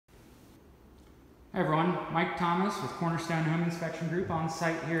Hi everyone, Mike Thomas with Cornerstone Home Inspection Group on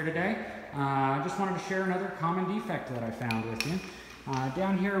site here today. I just wanted to share another common defect that I found with you.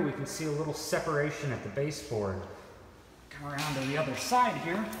 Down here we can see a little separation at the baseboard. Come around to the other side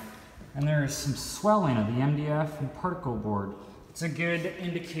here, and there is some swelling of the MDF and Particle board. It's a good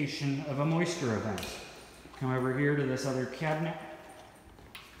indication of a moisture event. Come over here to this other cabinet.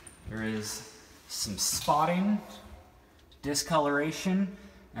 There is some spotting, discoloration,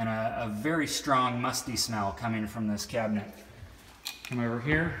 and a very strong musty smell coming from this cabinet. Come over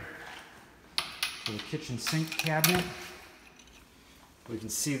here to the kitchen sink cabinet. We can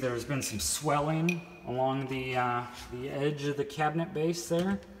see there's been some swelling along the edge of the cabinet base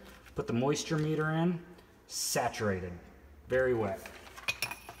there. Put the moisture meter in, saturated, very wet.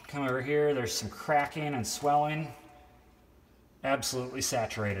 Come over here, there's some cracking and swelling, absolutely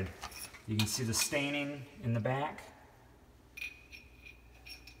saturated. You can see the staining in the back.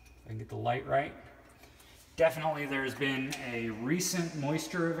 I can get the light right. Definitely there's been a recent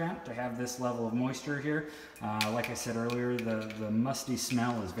moisture event to have this level of moisture here. Like I said earlier, the musty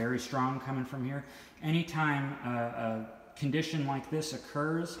smell is very strong coming from here. Anytime a condition like this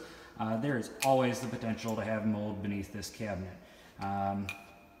occurs, there is always the potential to have mold beneath this cabinet.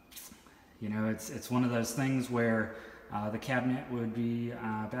 You know, it's one of those things where the cabinet would be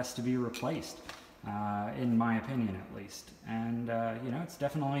best to be replaced. In my opinion at least. And you know, it's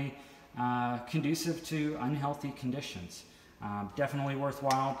definitely conducive to unhealthy conditions. Definitely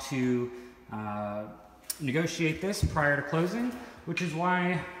worthwhile to negotiate this prior to closing, which is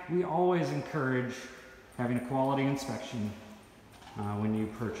why we always encourage having a quality inspection when you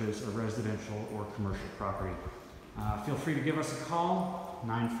purchase a residential or commercial property. Feel free to give us a call,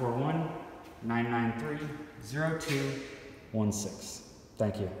 941-993-0216.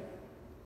 Thank you.